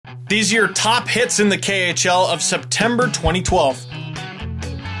These are your top hits in the KHL of September 2012.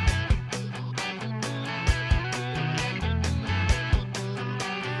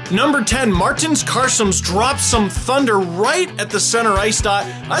 Number 10, Martins Karsums drops some thunder right at the center ice dot.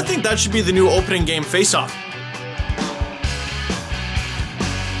 I think that should be the new opening game faceoff.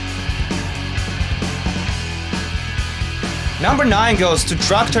 Number 9 goes to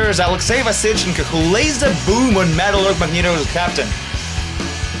Traktor's Alexei Vasichenko, who lays the boom on Metalurg Magnito's captain.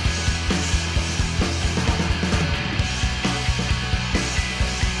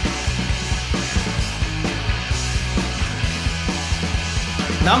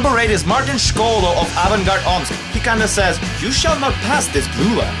 Number 8 is Martin Shkoldo of Avangard Omsk. He kinda says, "You shall not pass this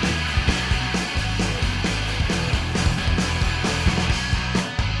blue line."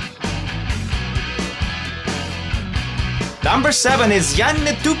 Number 7 is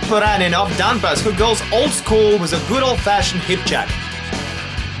Janne Tuppurainen of Donbass, who goes old school with a good old-fashioned hip check.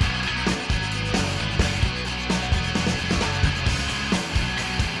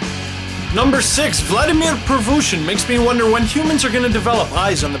 Number 6, Vladimir Pervushin makes me wonder when humans are going to develop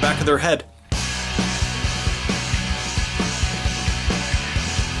eyes on the back of their head.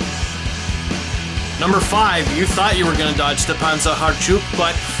 Number 5, you thought you were going to dodge Stepan Zaharchuk,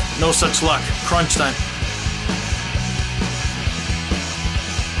 but no such luck. Crunch time.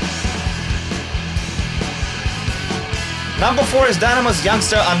 Number 4 is Dynamo's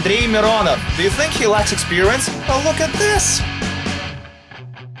youngster Andrei Mironov. Do you think he lacks experience? Well, look at this!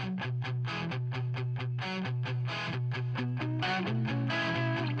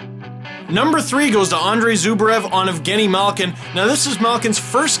 Number 3 goes to Andrei Zubrev on Evgeny Malkin. Now this is Malkin's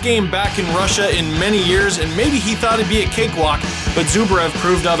first game back in Russia in many years, and maybe he thought it'd be a cakewalk, but Zubrev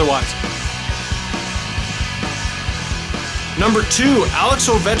proved otherwise. Number 2, Alex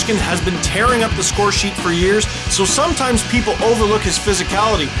Ovechkin has been tearing up the score sheet for years, so sometimes people overlook his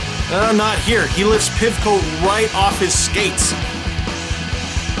physicality. Not here. He lifts Pivko right off his skates.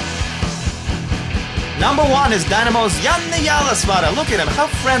 Number 1 is Dynamo's Janne Jalasvaara. Look at him, how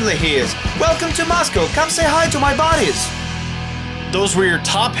friendly he is. Welcome to Moscow, come say hi to my buddies. Those were your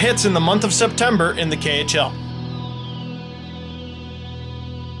top hits in the month of September in the KHL.